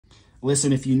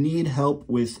Listen, if you need help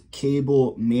with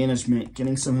cable management,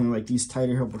 getting something like these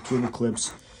tighter helper cable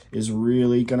clips is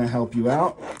really going to help you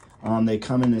out. They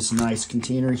come in this nice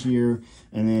container here,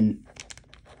 and then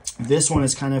this one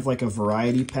is kind of like a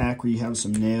variety pack where you have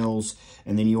some nails,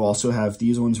 and then you also have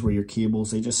these ones where your cables,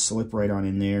 they just slip right on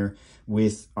in there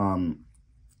with a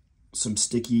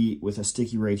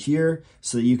sticky right here,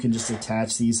 so that you can just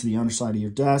attach these to the underside of your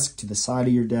desk, to the side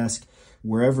of your desk,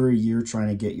 wherever you're trying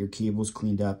to get your cables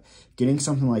cleaned up. Getting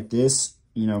something like this,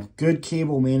 you know, good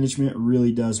cable management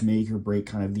really does make or break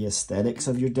kind of the aesthetics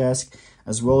of your desk,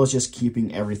 as well as just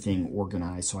keeping everything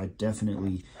organized. So I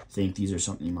definitely think these are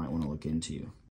something you might want to look into.